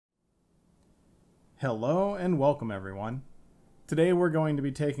Hello and welcome everyone. Today we're going to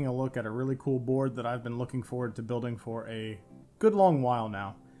be taking a look at a really cool board that I've been looking forward to building for a good long while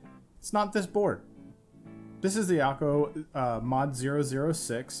now. It's not this board. This is the Akko Mod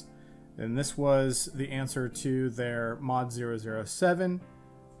 006, and this was the answer to their Mod 007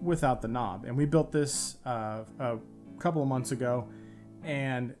 without the knob. And we built this a couple of months ago,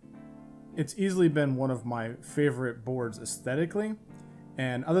 and it's easily been one of my favorite boards aesthetically.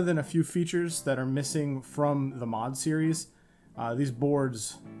 And other than a few features that are missing from the mod series, these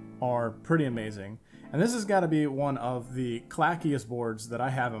boards are pretty amazing. And this has got to be one of the clackiest boards that I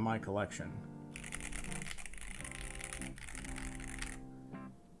have in my collection.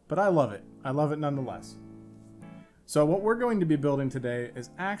 But I love it. I love it nonetheless. So what we're going to be building today is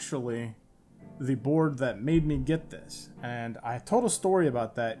actually the board that made me get this. And I told a story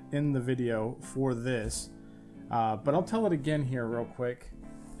about that in the video for this. But I'll tell it again here real quick.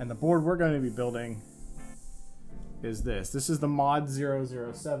 And the board we're going to be building is this. This is the Mod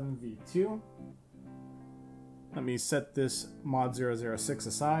 007 V2. Let me set this Mod 006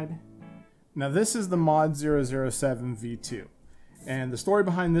 aside. Now this is the Mod 007 V2. And the story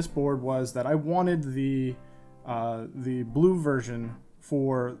behind this board was that I wanted the blue version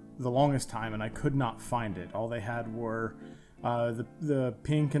for the longest time, and I could not find it. All they had were the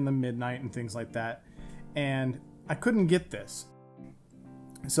pink and the midnight and things like that. And I couldn't get this.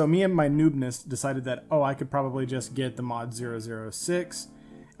 So me and my noobness decided that, oh, I could probably just get the Mod 006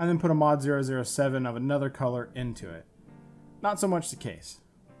 and then put a Mod 007 of another color into it. Not so much the case.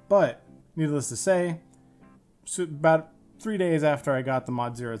 But, needless to say, so about 3 days after I got the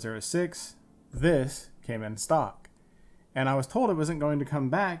Mod 006, this came in stock. And I was told it wasn't going to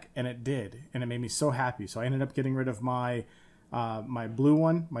come back, and it did. And it made me so happy. So I ended up getting rid of my my blue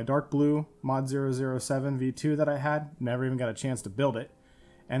one, my dark blue Mod 007 V2 that I had. Never even got a chance to build it.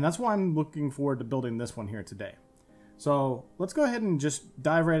 And that's why I'm looking forward to building this one here today. So let's go ahead and just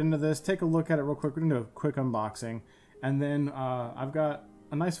dive right into this, take a look at it real quick. We're gonna do a quick unboxing. And then I've got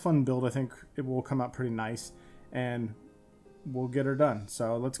a nice fun build. I think it will come out pretty nice and we'll get her done.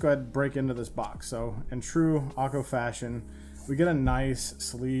 So let's go ahead and break into this box. So in true Akko fashion, we get a nice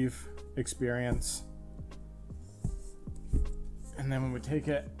sleeve experience. And then when we take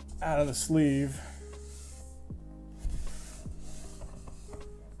it out of the sleeve,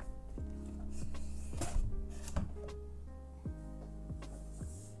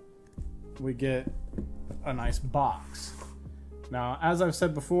 we get a nice box. Now, as I've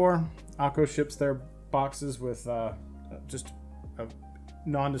said before, Akko ships their boxes with just a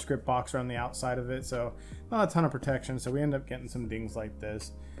nondescript box around the outside of it, so not a ton of protection, so we end up getting some dings like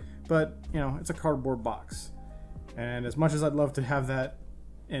this. But, you know, it's a cardboard box. And as much as I'd love to have that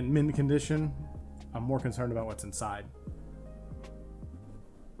in mint condition, I'm more concerned about what's inside.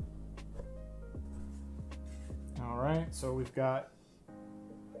 Alright, so we've got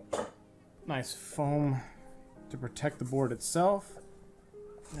nice foam to protect the board itself.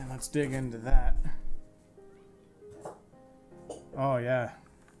 And let's dig into that. Oh yeah,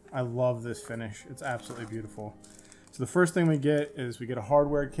 I love this finish. It's absolutely beautiful. So the first thing we get is we get a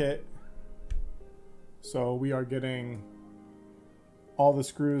hardware kit. So we are getting all the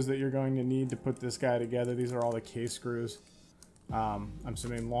screws that you're going to need to put this guy together. These are all the case screws. I'm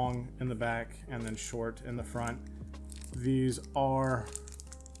assuming long in the back and then short in the front. These are,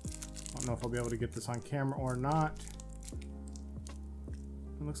 I don't know if I'll be able to get this on camera or not.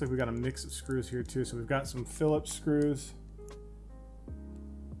 It looks like we got a mix of screws here too. So we've got some Phillips screws.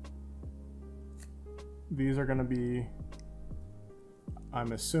 These are going to be,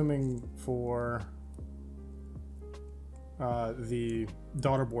 I'm assuming, for the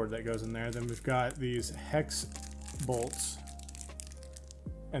daughter board that goes in there. Then we've got these hex bolts,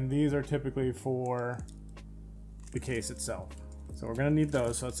 and these are typically for the case itself. So we're going to need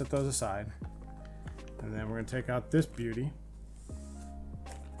those, so let's set those aside. And then we're going to take out this beauty.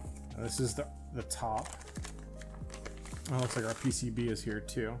 Now this is the top. Oh, it looks like our PCB is here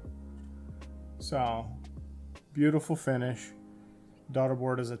too. So, beautiful finish. Daughter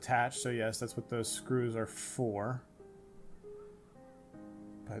board is attached, so yes, that's what those screws are for.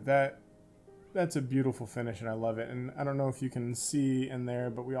 But that's a beautiful finish and I love it. And I don't know if you can see in there,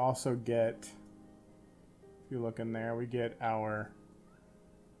 but we also get, if you look in there, we get our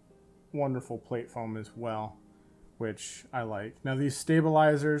wonderful plate foam as well, which I like. Now these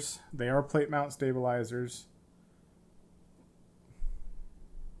stabilizers, they are plate mount stabilizers.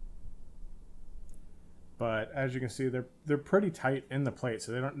 But as you can see, they're pretty tight in the plate,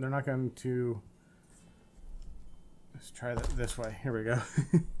 so they're not going to. Let's try that this way. Here we go.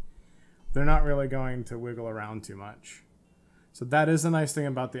 They're not really going to wiggle around too much. So that is the nice thing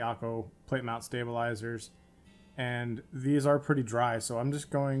about the Akko plate mount stabilizers. And these are pretty dry, so I'm just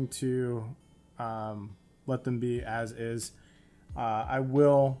going to let them be as is. I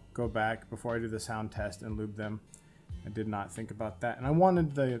will go back before I do the sound test and lube them. I did not think about that. And I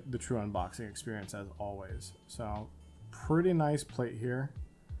wanted the true unboxing experience as always. So pretty nice plate here.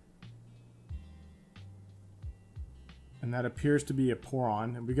 And that appears to be a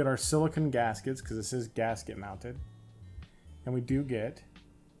pour-on. And we get our silicone gaskets because this is gasket mounted. And we do get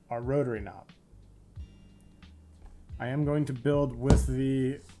our rotary knob. I am going to build with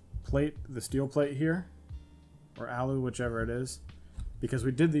the plate, the steel plate here, or alu, whichever it is, because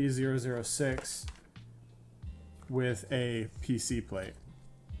we did the 006 with a PC plate.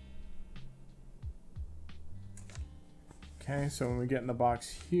 Okay, so when we get in the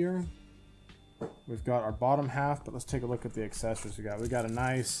box here, we've got our bottom half, but let's take a look at the accessories we got. We got a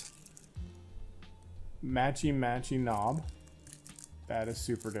nice matchy knob. That is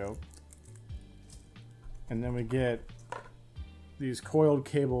super dope. And then we get these coiled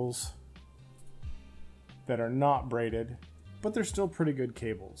cables that are not braided, but they're still pretty good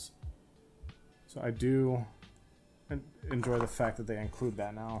cables. So I do enjoy the fact that they include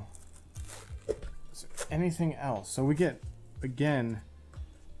that now. Is there anything else? So we get, again,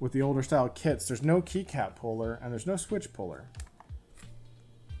 with the older style kits, there's no keycap puller and there's no switch puller.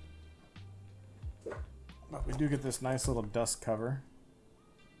 But we do get this nice little dust cover.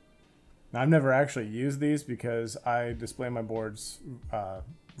 Now, I've never actually used these because I display my boards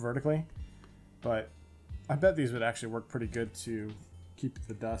vertically, but I bet these would actually work pretty good to keep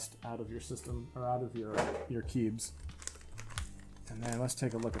the dust out of your system, or out of your keybs. And then let's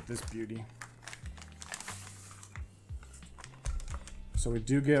take a look at this beauty. So we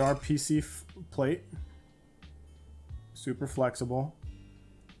do get our PC plate, super flexible.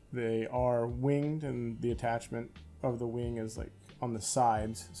 They are winged, and the attachment of the wing is like on the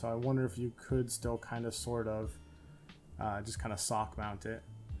sides, so I wonder if you could still kind of sort of just kind of sock mount it.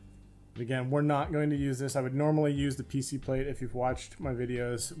 But again, we're not going to use this. I would normally use the PC plate. If you've watched my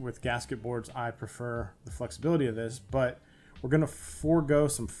videos with gasket boards, I prefer the flexibility of this, but we're going to forego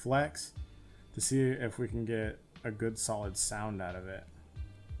some flex to see if we can get a good solid sound out of it.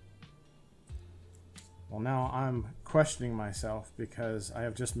 Well, now I'm questioning myself because I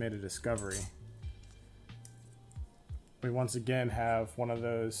have just made a discovery. We once again have one of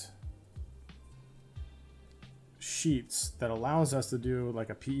those sheets that allows us to do like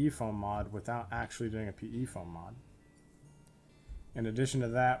a PE foam mod without actually doing a PE foam mod. In addition to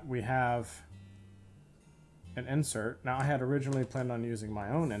that, we have an insert. Now, I had originally planned on using my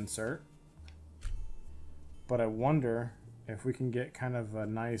own insert, but I wonder if we can get kind of a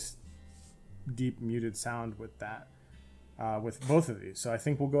nice deep muted sound with that, with both of these. So I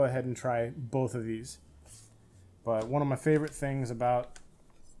think we'll go ahead and try both of these. But one of my favorite things about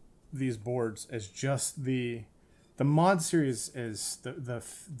these boards is just the mod series is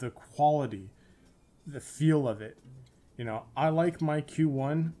the quality, the feel of it. You know, I like my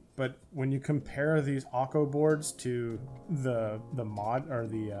Q1, but when you compare these Akko boards to the mod or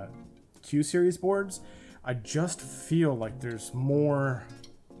the Q series boards, I just feel like there's more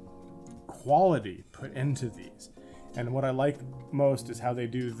quality put into these. And what I like most is how they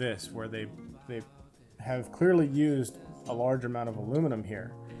do this, where they have clearly used a large amount of aluminum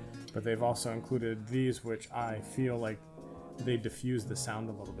here, but they've also included these, which I feel like they diffuse the sound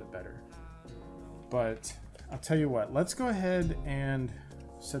a little bit better. But I'll tell you what, let's go ahead and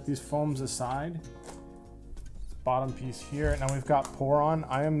set these foams aside. Bottom piece here. Now we've got pour-on.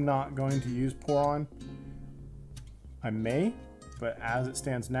 I am not going to use pour-on. I may, but as it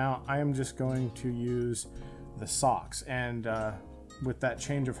stands now, I am just going to use the socks. And with that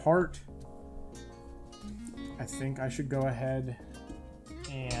change of heart, I think I should go ahead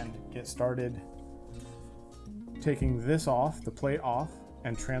and get started taking this off, the plate off,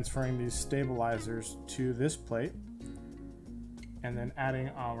 and transferring these stabilizers to this plate, and then adding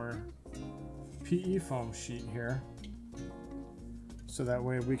our PE foam sheet here, so that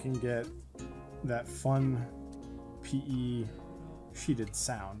way we can get that fun PE sheeted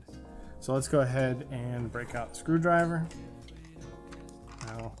sound. So let's go ahead and break out the screwdriver.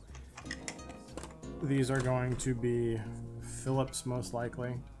 Now, these are going to be Phillips most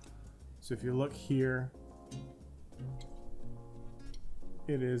likely. So if you look here,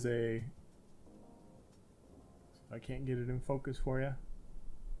 it is a, I can't get it in focus for you.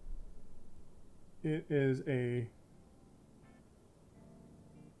 It is a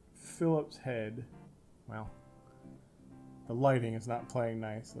Phillips head. Well, the lighting is not playing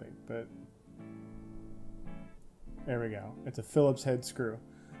nicely, but there we go. It's a Phillips head screw.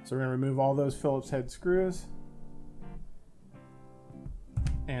 So we're going to remove all those Phillips head screws.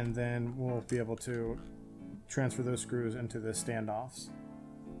 and then we'll be able to transfer those screws into the standoffs.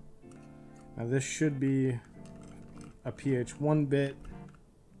 Now this should be a PH1 bit,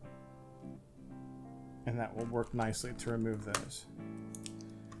 and that will work nicely to remove those.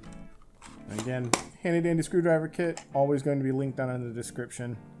 And again, handy dandy screwdriver kit, always going to be linked down in the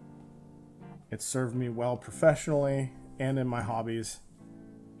description. It's served me well professionally and in my hobbies,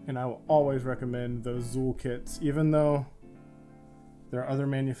 and I will always recommend those XOOL kits. Even though there are other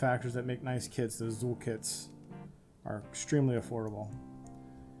manufacturers that make nice kits, those XOOL kits are extremely affordable.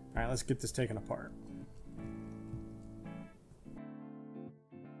 Alright, let's get this taken apart.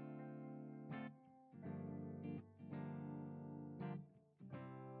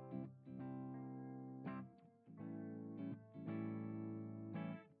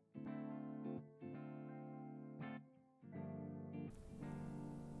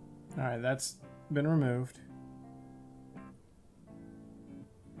 Alright, that's been removed.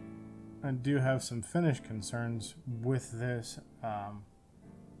 I do have some finish concerns with this.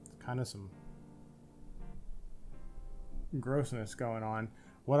 Kind of some grossness going on.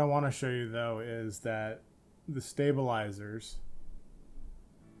 What I want to show you though is that the stabilizers,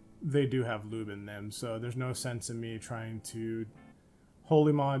 they do have lube in them, so there's no sense in me trying to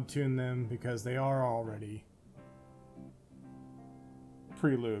holy mod tune them because they are already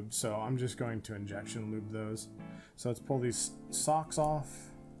pre-lubed. So I'm just going to injection lube those. So let's pull these socks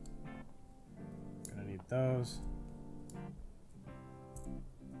off. Gonna need those.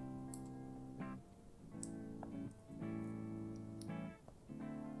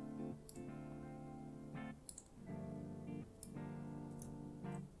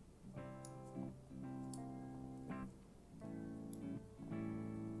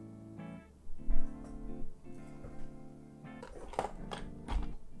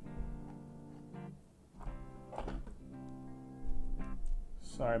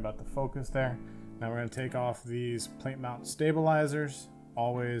 Sorry about the focus there. Now we're going to take off these plate mount stabilizers.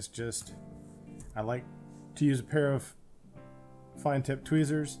 Always just, I like to use a pair of fine tip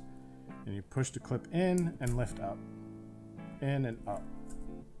tweezers, and you push the clip in and lift up. In and up.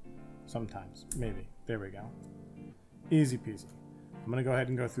 Sometimes, maybe. There we go. Easy peasy. I'm going to go ahead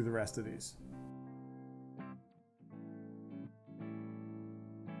and go through the rest of these.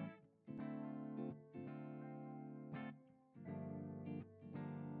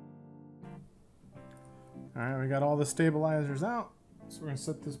 Alright, we got all the stabilizers out, so we're going to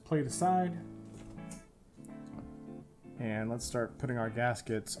set this plate aside. And let's start putting our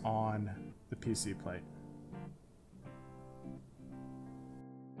gaskets on the PC plate.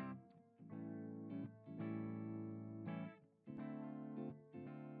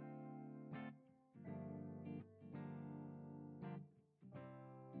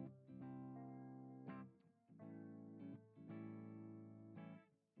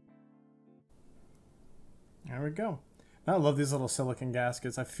 There we go. I love these little silicone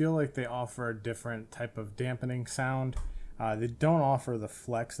gaskets. I feel like they offer a different type of dampening sound. They don't offer the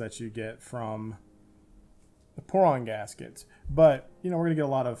flex that you get from the pour-on gaskets, but you know, we're gonna get a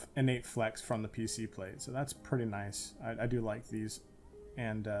lot of innate flex from the PC plate, so that's pretty nice. I do like these,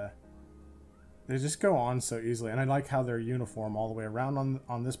 and they just go on so easily, and I like how they're uniform all the way around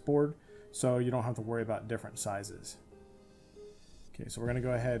on this board, so you don't have to worry about different sizes. Okay, so we're gonna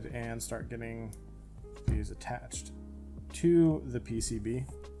go ahead and start getting these attached to the PCB.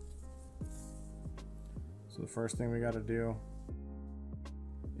 So the first thing we got to do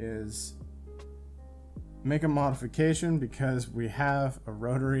is make a modification because we have a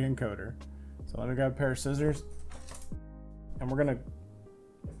rotary encoder. So let me grab a pair of scissors, and we're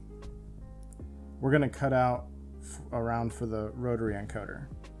gonna cut out around for the rotary encoder.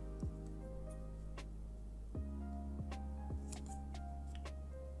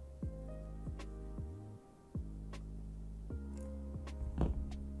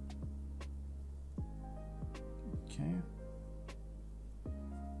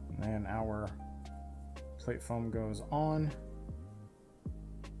 And our plate foam goes on.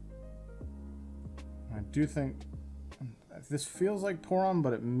 I do think this feels like pour-on,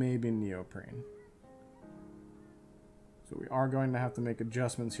 but it may be neoprene. So we are going to have to make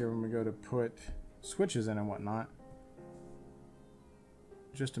adjustments here when we go to put switches in and whatnot,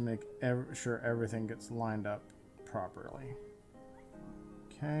 just to make sure everything gets lined up properly.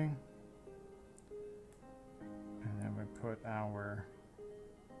 Okay. And then we put our...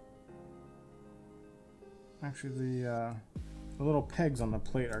 Actually, the little pegs on the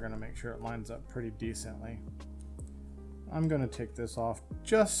plate are going to make sure it lines up pretty decently. I'm going to take this off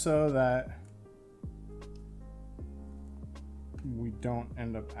just so that we don't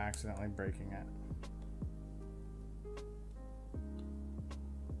end up accidentally breaking it.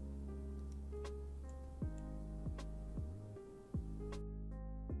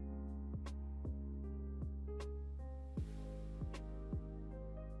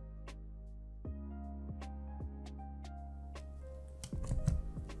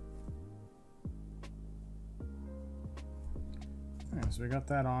 So we got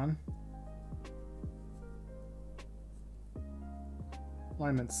that on.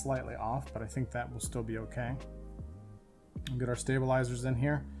 Alignment's slightly off, but I think that will still be okay. We'll get our stabilizers in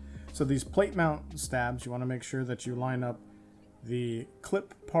here. So these plate mount stabs, you want to make sure that you line up the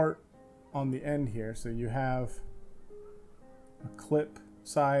clip part on the end here. So you have a clip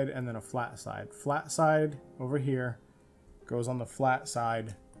side and then a flat side. Flat side over here goes on the flat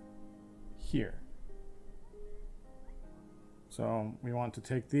side here. So we want to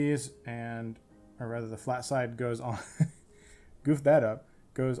take these and, or rather the flat side goes on, goof that up,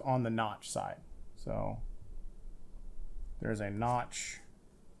 goes on the notch side. So there's a notch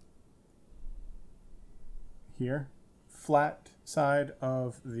here. Flat side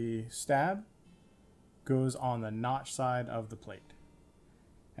of the stab goes on the notch side of the plate.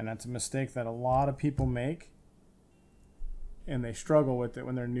 And that's a mistake that a lot of people make, and they struggle with it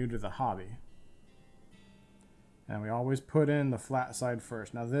when they're new to the hobby. And we always put in the flat side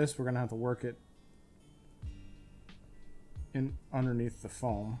first. Now this, we're going to have to work it in underneath the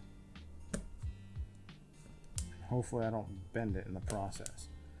foam. Hopefully I don't bend it in the process.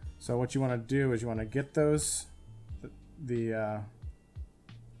 So what you want to do is you want to get those, you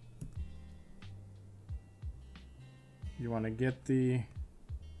want to get the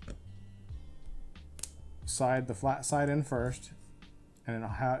side, the flat side in first, and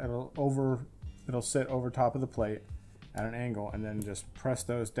it'll sit over top of the plate at an angle, and then just press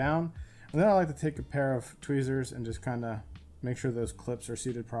those down. And then I like to take a pair of tweezers and just kind of make sure those clips are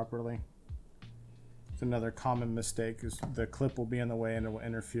seated properly. It's another common mistake, is the clip will be in the way and it will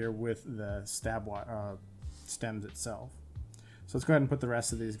interfere with the stab stems itself. So let's go ahead and put the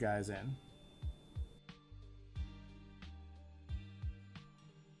rest of these guys in.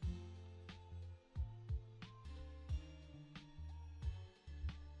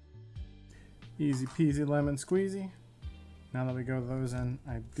 Easy peasy lemon squeezy. Now that we got those in,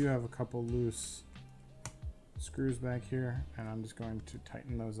 I do have a couple loose screws back here, and I'm just going to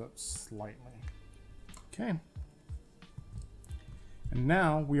tighten those up slightly. Okay. And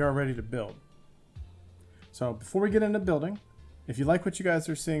now we are ready to build. So before we get into building, if you like what you guys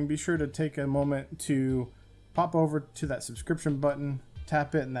are seeing, be sure to take a moment to pop over to that subscription button,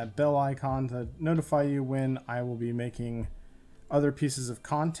 tap it and that bell icon to notify you when I will be making other pieces of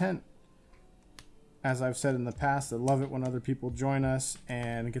content. As I've said in the past, I love it when other people join us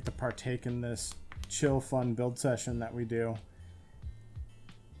and get to partake in this chill, fun build session that we do.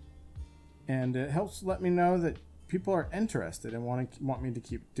 And it helps let me know that people are interested and want me to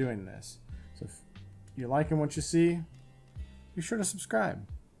keep doing this. So if you're liking what you see, be sure to subscribe.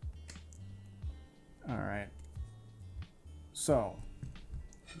 All right. So,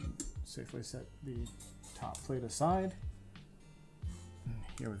 safely set the top plate aside.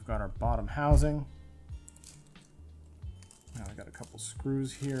 Here we've got our bottom housing. Now I got a couple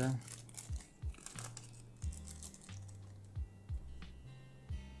screws here.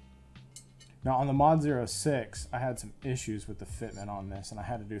 Now on the Mod 06, I had some issues with the fitment on this and I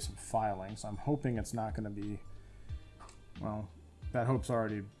had to do some filing, so I'm hoping it's not going to be, well, that hope's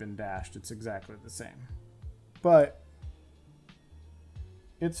already been dashed. It's exactly the same. But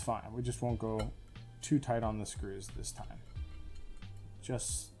it's fine. We just won't go too tight on the screws this time.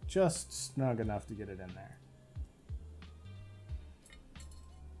 Just snug enough to get it in there.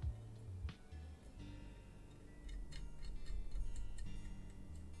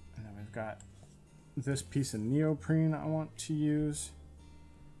 And then we've got this piece of neoprene I want to use,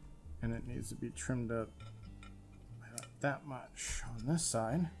 and it needs to be trimmed up about that much on this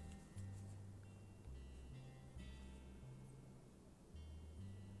side.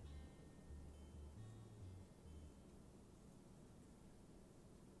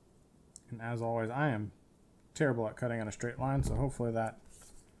 And as always, I am terrible at cutting on a straight line, so hopefully that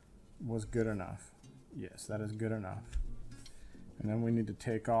was good enough. Yes, that is good enough. And then we need to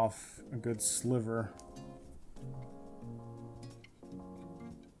take off a good sliver.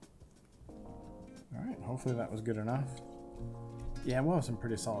 All right, hopefully that was good enough. Yeah, we'll have some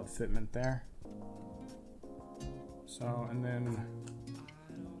pretty solid fitment there. So, and then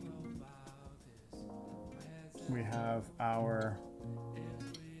we have our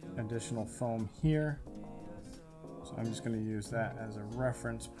additional foam here. So I'm just going to use that as a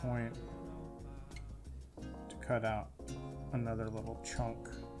reference point to cut out another little chunk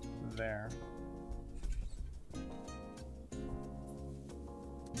there.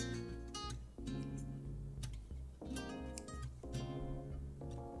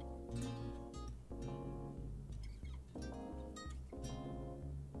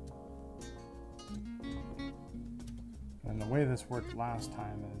 And the way this worked last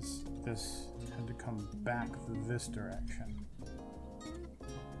time is this had to come back this direction.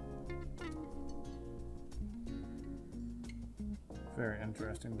 Very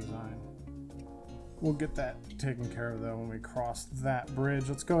interesting design. We'll get that taken care of though when we cross that bridge.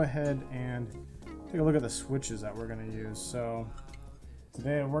 Let's go ahead and take a look at the switches that we're going to use. So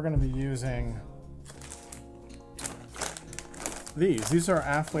today we're going to be using these. These are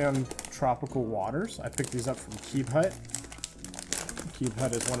Aflion Tropical Waters. I picked these up from Keebhut.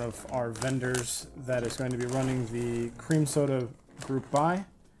 Keebhut is one of our vendors that is going to be running the cream soda group buy,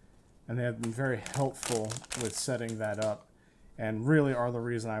 and they have been very helpful with setting that up, and really are the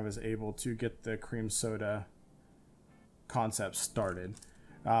reason I was able to get the cream soda concept started.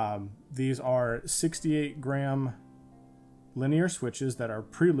 These are 68-gram linear switches that are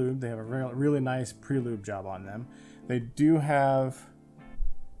pre-lubed. They have a really nice pre-lube job on them. They do have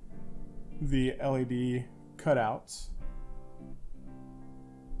the LED cutouts,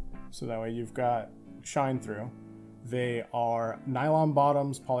 so that way you've got shine through. They are nylon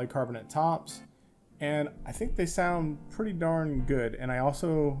bottoms, polycarbonate tops, and I think they sound pretty darn good. And I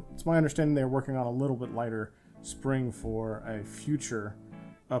also, it's my understanding they're working on a little bit lighter spring for a future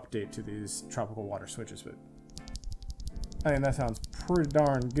update to these tropical water switches, but I think that sounds pretty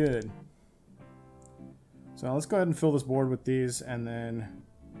darn good. So let's go ahead and fill this board with these, and then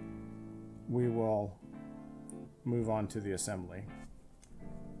we will move on to the assembly.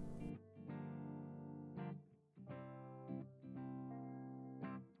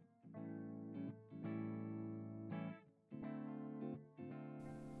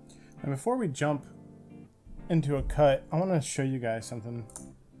 And before we jump into a cut, I want to show you guys something.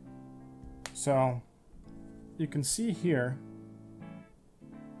 So you can see here,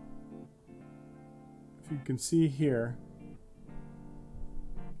 if you can see here,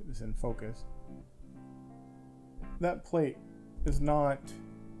 get this in focus, that plate is not,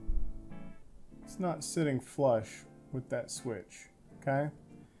 it's not sitting flush with that switch, okay?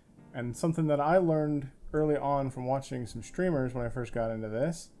 And something that I learned early on from watching some streamers when I first got into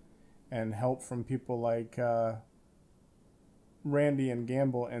this, and help from people like Randy and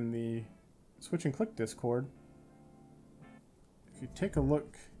Gamble in the Switch and Click Discord. If you take a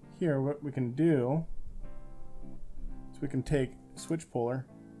look here, what we can do is we can take switch puller,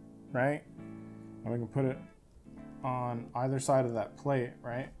 right? And we can put it on either side of that plate,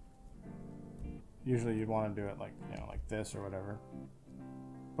 right? Usually you'd want to do it like, you know, like this or whatever.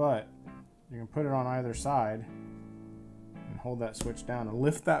 But you can put it on either side and hold that switch down and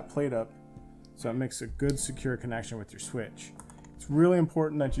lift that plate up so it makes a good secure connection with your switch. It's really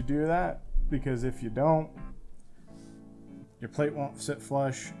important that you do that, because if you don't, your plate won't sit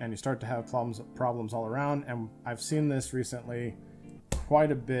flush and you start to have problems all around. And I've seen this recently quite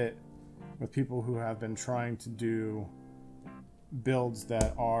a bit with people who have been trying to do builds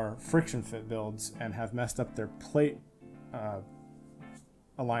that are friction fit builds and have messed up their plate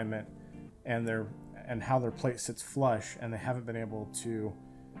alignment and how their plate sits flush, and they haven't been able to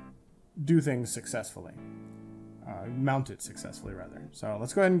do things successfully, mount it successfully rather. So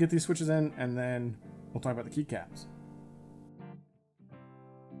let's go ahead and get these switches in, and then we'll talk about the keycaps.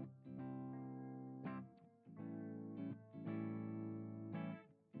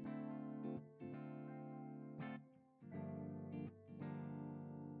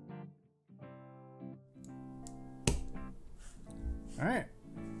 All right,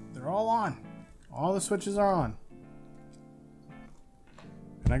 they're all on. All the switches are on.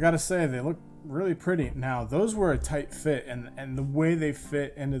 And I gotta say, they look really pretty. Now, those were a tight fit, and the way they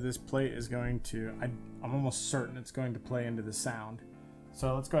fit into this plate is going to, I'm almost certain it's going to play into the sound.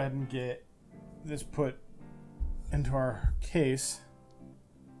 So let's go ahead and get this put into our case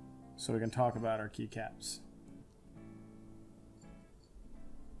so we can talk about our keycaps.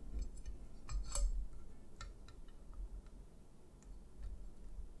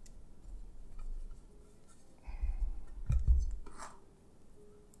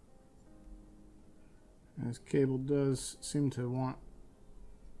 This cable does seem to want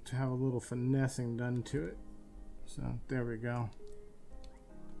to have a little finessing done to it. So there we go.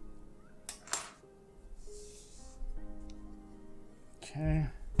 Okay. And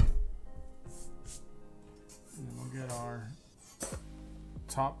then we'll get our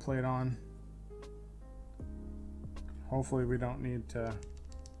top plate on. Hopefully we don't need to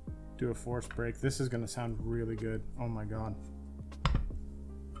do a force break. This is going to sound really good. Oh my god.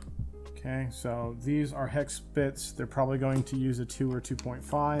 Okay, so these are hex bits. They're probably going to use a 2 or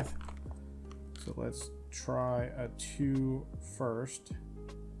 2.5. So let's try a 2 first.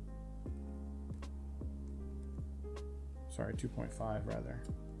 Sorry, 2.5 rather.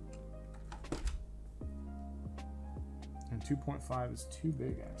 And 2.5 is too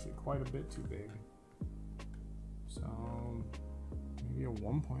big, actually, quite a bit too big. So maybe a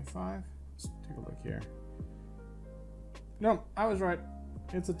 1.5? Let's take a look here. No, I was right.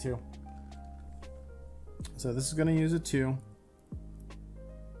 It's a 2. So this is going to use a 2.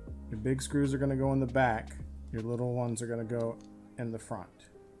 Your big screws are going to go in the back. Your little ones are going to go in the front.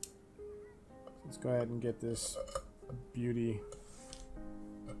 Let's go ahead and get this beauty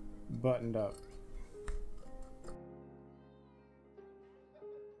buttoned up.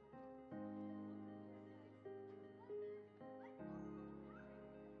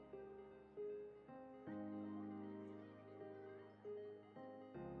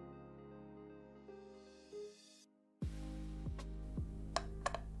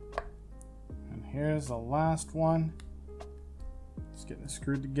 Here's the last one. Just getting it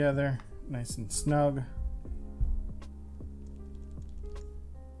screwed together, nice and snug.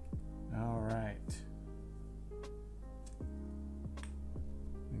 All right.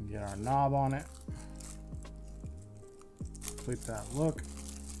 And get our knob on it. Complete that look.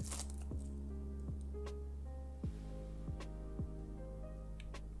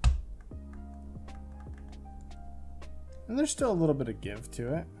 And there's still a little bit of give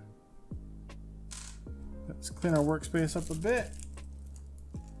to it. Let's clean our workspace up a bit.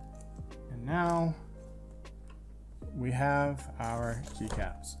 And now we have our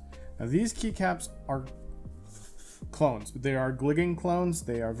keycaps. Now these keycaps are clones. They are Gligging clones.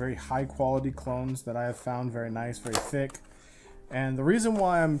 They are very high quality clones that I have found very nice, very thick. And the reason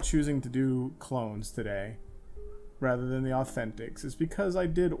why I'm choosing to do clones today rather than the authentics is because I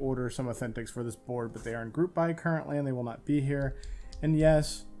did order some authentics for this board, but they are in group buy currently and they will not be here. And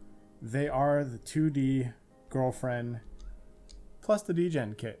yes, they are the 2D girlfriend plus the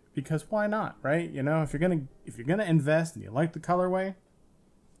degen kit, because why not, right? You know, if you're gonna invest and you like the colorway,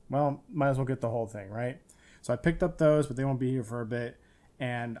 well, might as well get the whole thing, right? So I picked up those, but they won't be here for a bit.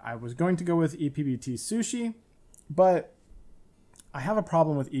 And I was going to go with EPBT Sushi, but I have a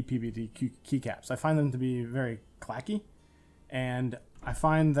problem with EPBT keycaps. I find them to be very clacky, and I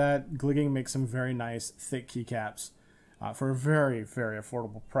find that Gligging makes some very nice thick keycaps for a very, very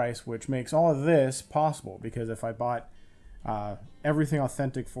affordable price, which makes all of this possible, because if I bought everything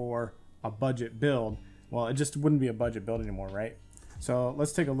authentic for a budget build, well, it just wouldn't be a budget build anymore, right? So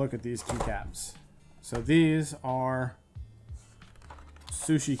let's take a look at these keycaps. So these are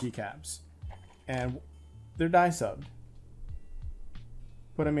Sushi Keycaps, and they're die subbed.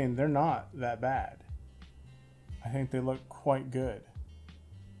 But I mean, they're not that bad. I think they look quite good.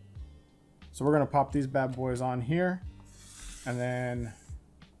 So we're gonna pop these bad boys on here, and then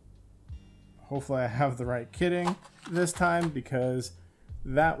hopefully I have the right kitting this time, because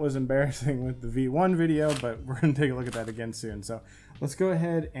that was embarrassing with the V1 video, but we're gonna take a look at that again soon. So let's go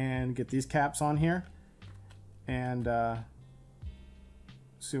ahead and get these caps on here and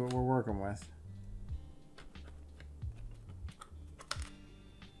see what we're working with.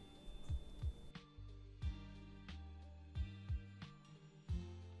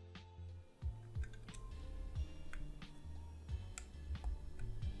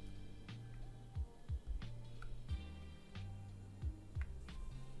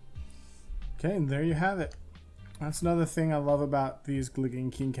 Okay, and there you have it. That's another thing I love about these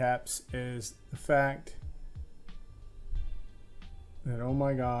Gligging keycaps, is the fact that, oh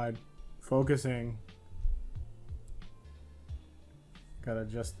my god, focusing. Gotta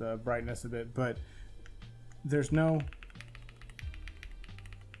adjust the brightness a bit, but there's no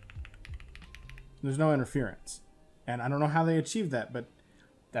interference. And I don't know how they achieved that, but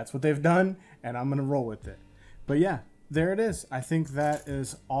that's what they've done, and I'm gonna roll with it. But yeah, there it is. I think that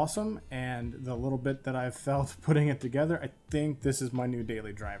is awesome, and the little bit that I've felt putting it together, I think this is my new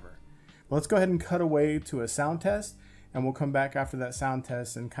daily driver. But let's go ahead and cut away to a sound test, and we'll come back after that sound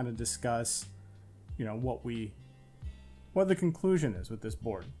test and kind of discuss, you know, what the conclusion is with this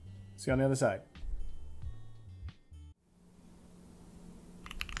board. See you on the other side.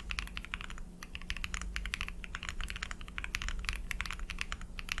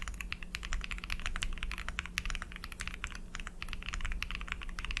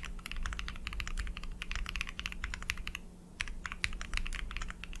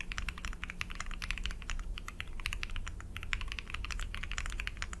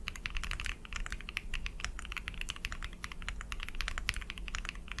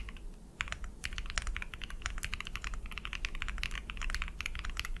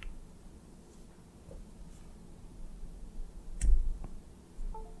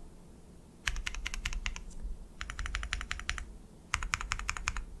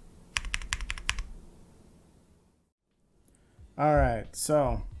 All right,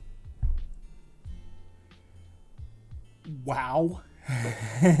 so wow.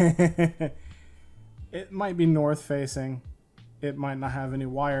 It might be north facing. It might not have any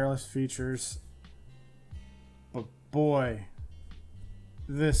wireless features. But boy,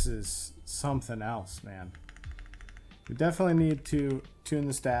 this is something else, man. We definitely need to tune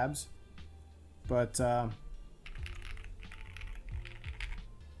the stabs, but I'm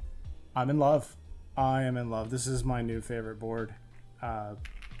in love. I am in love. This is my new favorite board. A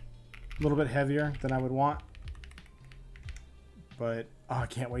little bit heavier than I would want, but oh, I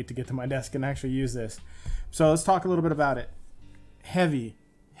can't wait to get to my desk and actually use this. So let's talk a little bit about it. Heavy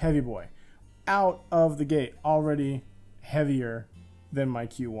boy. Out of the gate, already heavier than my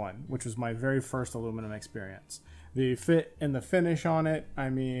Q1, which was my very first aluminum experience. The fit and the finish on it, I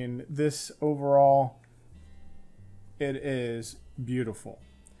mean, this overall, it is beautiful.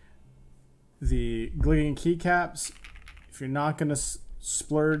 The Sushi Keycaps, if you're not going to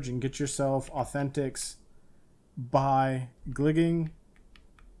splurge and get yourself authentics, buy Gligging,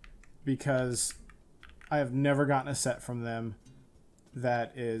 because I have never gotten a set from them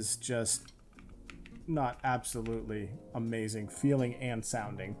that is just not absolutely amazing feeling and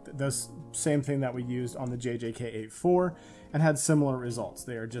sounding. The same thing that we used on the JJK84 and had similar results.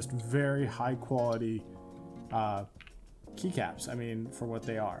 They are just very high quality keycaps, I mean, for what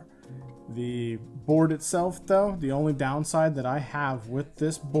they are. The board itself, though, the only downside that I have with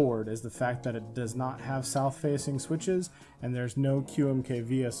this board is the fact that it does not have south-facing switches and there's no QMK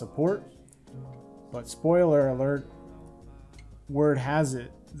via support. But spoiler alert, word has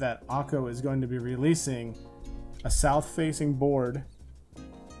it that Akko is going to be releasing a south-facing board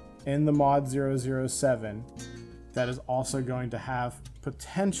in the Mod 007 that is also going to have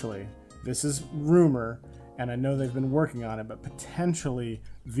potentially, this is rumor, and I know they've been working on it, but potentially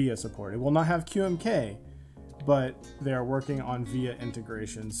VIA support. It will not have QMK, but they are working on VIA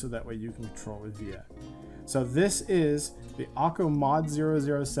integration so that way you can control with VIA. So this is the Akko Mod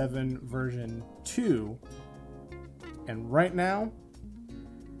 007 version 2, and right now,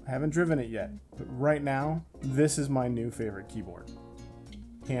 I haven't driven it yet, but right now, this is my new favorite keyboard.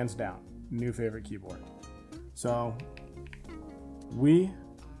 Hands down, new favorite keyboard. So we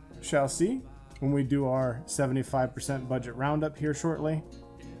shall see when we do our 75% budget roundup here shortly.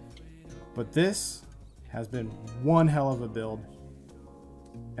 But this has been one hell of a build.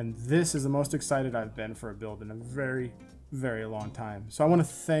 And this is the most excited I've been for a build in a very, very long time. So I want to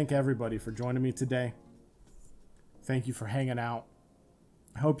thank everybody for joining me today. Thank you for hanging out.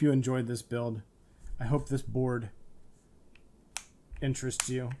 I hope you enjoyed this build. I hope this board interests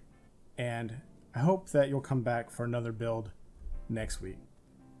you. And I hope that you'll come back for another build next week.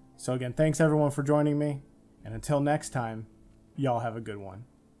 So again, thanks everyone for joining me. And until next time, y'all have a good one.